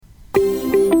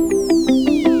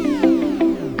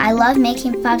love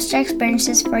making 5-star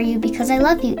experiences for you because I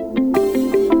love you.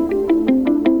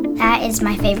 That is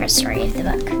my favorite story of the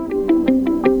book.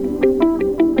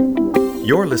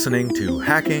 You're listening to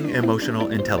Hacking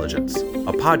Emotional Intelligence,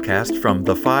 a podcast from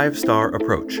the 5-Star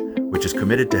Approach, which is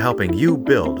committed to helping you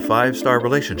build 5-star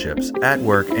relationships at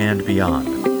work and beyond.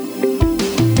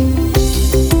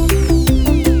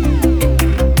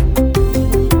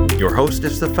 Your host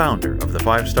is the founder of the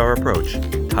 5-Star Approach,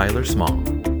 Tyler Small.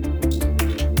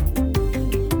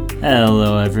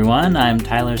 Hello everyone, I'm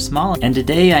Tyler Small, and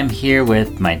today I'm here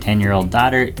with my 10-year-old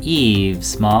daughter, Eve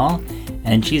Small,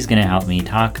 and she's going to help me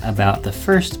talk about the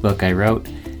first book I wrote,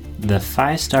 The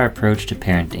 5-Star Approach to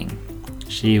Parenting.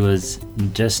 She was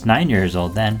just 9 years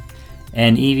old then,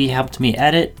 and Evie helped me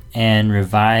edit and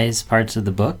revise parts of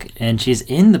the book, and she's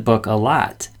in the book a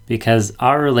lot because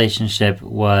our relationship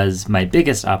was my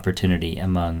biggest opportunity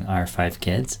among our 5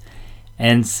 kids.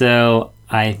 And so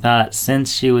I thought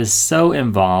since she was so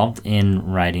involved in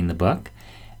writing the book,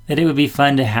 that it would be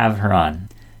fun to have her on.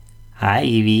 Hi,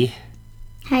 Evie.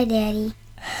 Hi, Daddy.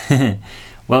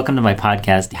 Welcome to my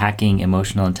podcast, Hacking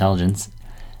Emotional Intelligence.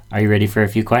 Are you ready for a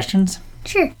few questions?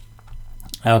 Sure.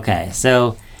 Okay,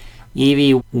 so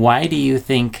Evie, why do you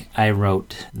think I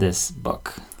wrote this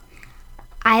book?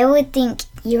 I would think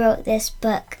you wrote this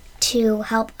book to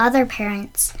help other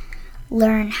parents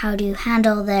learn how to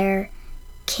handle their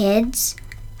kids,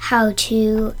 how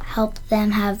to help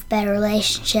them have better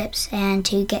relationships, and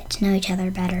to get to know each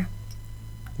other better.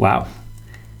 Wow.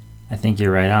 I think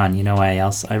you're right on. You know why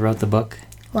else I wrote the book?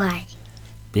 Why?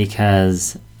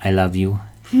 Because I love you.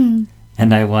 And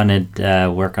I wanted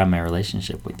to work on my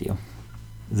relationship with you.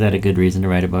 Is that a good reason to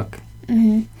write a book?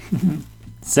 Mm-hmm.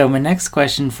 So my next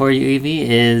question for you, Evie,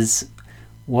 is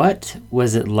what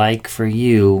was it like for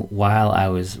you while I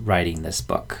was writing this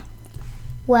book?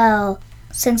 Well,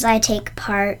 since I take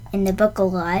part in the book a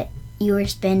lot, you were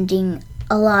spending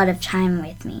a lot of time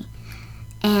with me.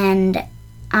 And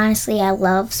honestly, I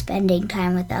love spending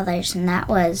time with others, and that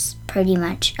was pretty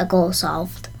much a goal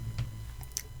solved.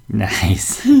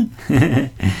 Nice.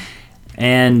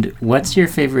 And what's your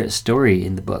favorite story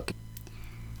in the book?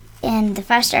 In the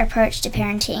 5-Star Approach to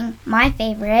Parenting, my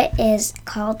favorite is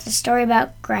called The Story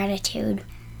About Gratitude.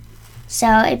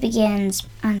 So it begins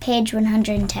on page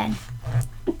 110.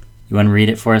 You want to read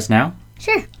it for us now?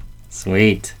 Sure.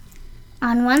 Sweet.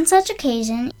 On one such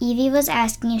occasion, Evie was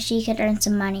asking if she could earn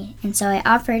some money, and so I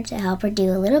offered to help her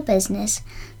do a little business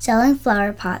selling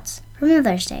flower pots for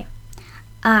Mother's Day.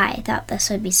 I thought this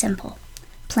would be simple.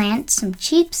 Plant some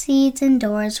cheap seeds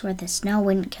indoors where the snow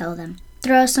wouldn't kill them.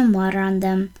 Throw some water on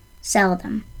them. Sell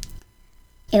them.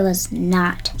 It was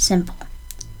not simple.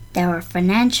 There were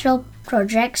financial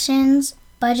projections,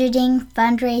 budgeting,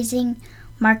 fundraising,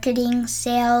 marketing,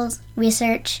 sales,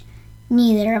 research.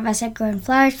 Neither of us had grown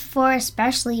flowers before,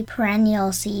 especially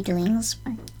perennial seedlings,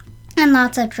 and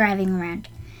lots of driving around.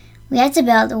 We had to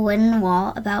build a wooden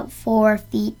wall about 4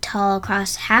 feet tall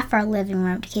across half our living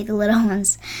room to keep the little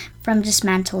ones from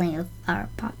dismantling the flower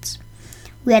pots.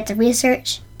 We had to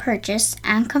research, purchase,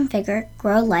 and configure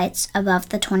grow lights above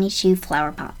the 22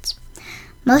 flower pots.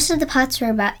 Most of the pots were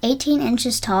about 18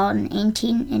 inches tall and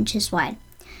 18 inches wide.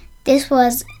 This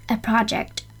was a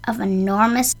project of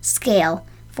enormous scale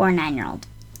for a 9-year-old.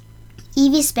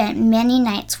 Evie spent many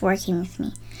nights working with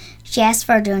me. She asked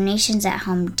for donations at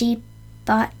Home Depot.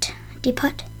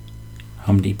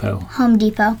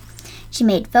 She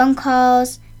made phone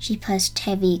calls. She pushed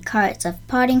heavy carts of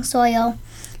potting soil.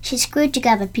 She screwed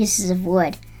together pieces of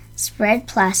wood, spread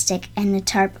plastic and a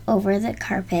tarp over the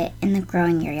carpet in the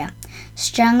growing area,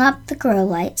 strung up the grow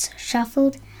lights,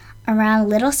 shuffled around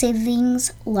little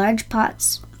seedlings, large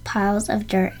pots, piles of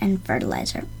dirt, and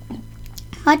fertilizer.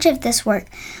 Much of this work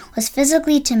was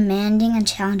physically demanding and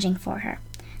challenging for her.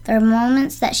 There were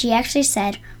moments that she actually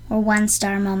said were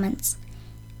 1-star moments.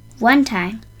 One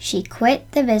time, she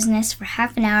quit the business for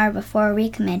half an hour before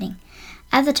recommitting.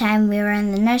 At the time, we were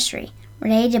in the nursery,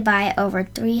 ready to buy over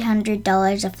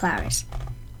 $300 of flowers.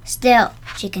 Still,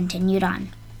 she continued on.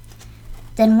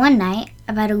 Then one night,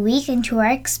 about a week into our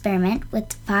experiment with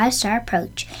the 5-Star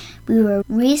Approach, we were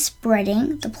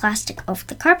re-spreading the plastic over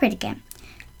the carpet again.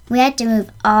 We had to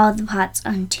move all the pots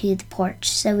onto the porch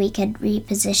so we could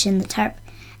reposition the tarp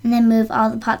and then move all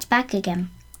the pots back again.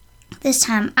 This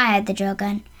time, I had the drill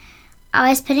gun. I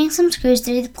was putting some screws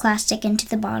through the plastic into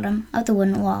the bottom of the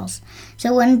wooden walls, so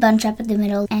it wouldn't bunch up at the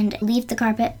middle and leave the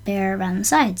carpet bare around the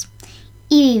sides.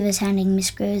 Evie was handing me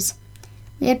screws.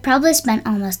 We had probably spent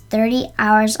almost 30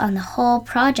 hours on the whole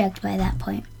project by that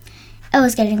point. It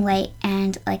was getting late,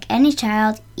 and like any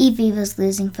child, Evie was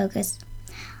losing focus.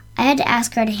 I had to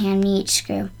ask her to hand me each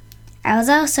screw. I was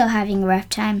also having a rough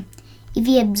time.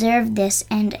 Evie observed this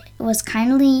and was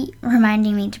kindly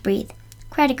reminding me to breathe.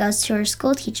 Credit goes to her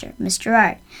school teacher, Mr.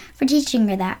 Art, for teaching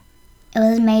her that. It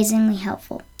was amazingly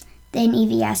helpful. Then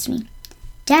Evie asked me,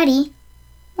 "Daddy,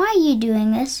 why are you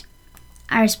doing this?"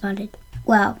 I responded,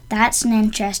 "Well, that's an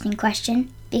interesting question,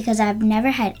 because I've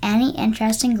never had any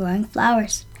interest in growing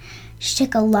flowers." She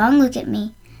took a long look at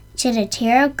me, shed a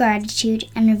tear of gratitude,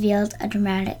 and revealed a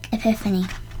dramatic epiphany.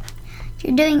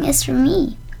 "You're doing this for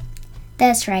me."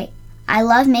 "That's right. I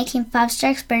love making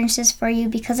 5-star experiences for you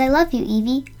because I love you,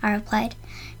 Evie," I replied.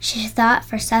 She thought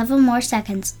for several more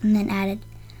seconds and then added,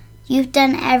 "You've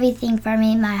done everything for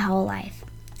me my whole life."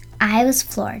 I was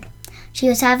floored. She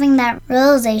was having that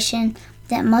realization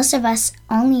that most of us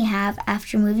only have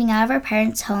after moving out of our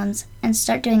parents' homes and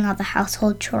start doing all the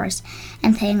household chores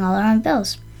and paying all our own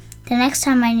bills. The next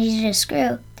time I needed a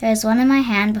screw, there was one in my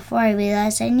hand before I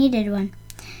realized I needed one.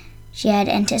 She had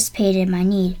anticipated my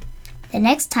need. The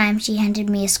next time she handed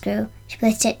me a screw, she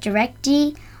placed it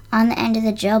directly on the end of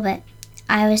the drill bit.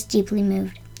 I was deeply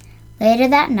moved. Later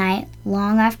that night,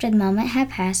 long after the moment had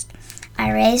passed, I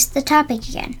raised the topic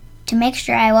again to make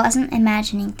sure I wasn't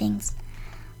imagining things.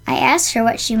 I asked her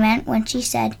what she meant when she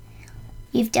said,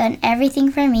 "You've done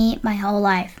everything for me my whole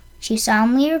life." She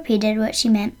solemnly repeated what she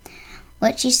meant,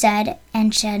 what she said,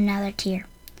 and shed another tear.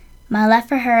 My love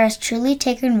for her has truly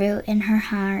taken root in her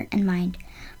heart and mind.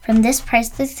 From this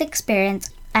priceless experience,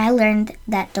 I learned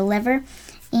that delivering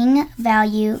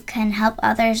value can help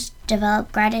others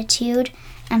develop gratitude,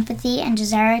 empathy, and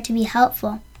desire to be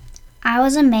helpful. I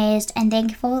was amazed and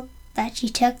thankful that she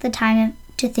took the time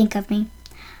to think of me.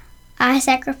 I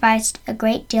sacrificed a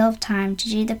great deal of time to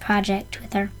do the project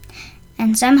with her,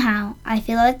 and somehow I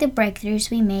feel like the breakthroughs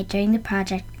we made during the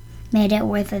project made it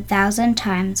worth 1,000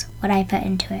 times what I put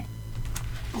into it.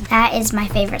 That is my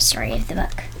favorite story of the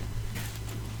book.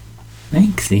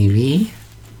 Thanks, Evie.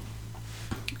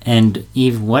 And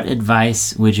Eve, what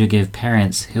advice would you give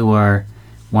parents who are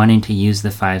wanting to use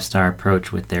the 5-star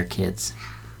approach with their kids?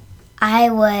 I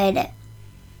would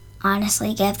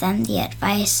honestly give them the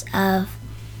advice of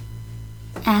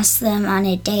ask them on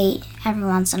a date every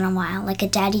once in a while, like a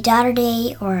daddy-daughter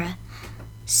date or a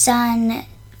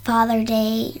son-father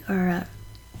date or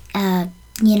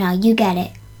you get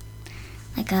it,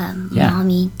 like a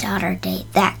mommy-daughter date,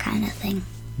 that kind of thing.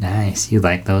 Nice. You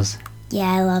like those?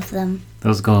 Yeah, I love them.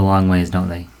 Those go a long ways, don't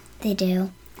they? They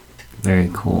do. Very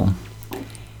cool.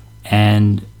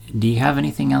 And do you have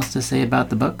anything else to say about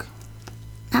the book?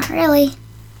 Not really.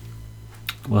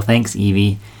 Well, thanks,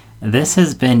 Evie. This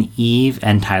has been Eve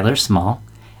and Tyler Small,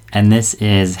 and this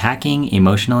is Hacking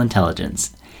Emotional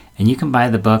Intelligence. And you can buy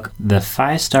the book, The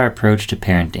 5-Star Approach to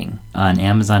Parenting, on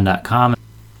Amazon.com.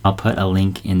 I'll put a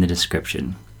link in the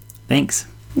description. Thanks.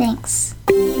 Thanks.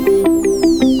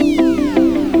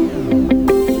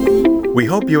 We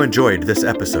hope you enjoyed this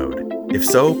episode. If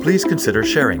so, please consider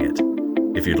sharing it.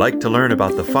 If you'd like to learn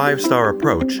about the 5-star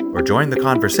approach or join the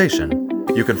conversation,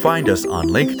 you can find us on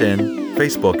LinkedIn,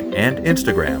 Facebook, and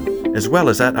Instagram, as well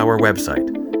as at our website,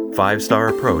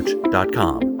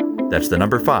 5starapproach.com. That's the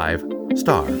number 5,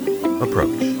 star,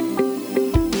 approach.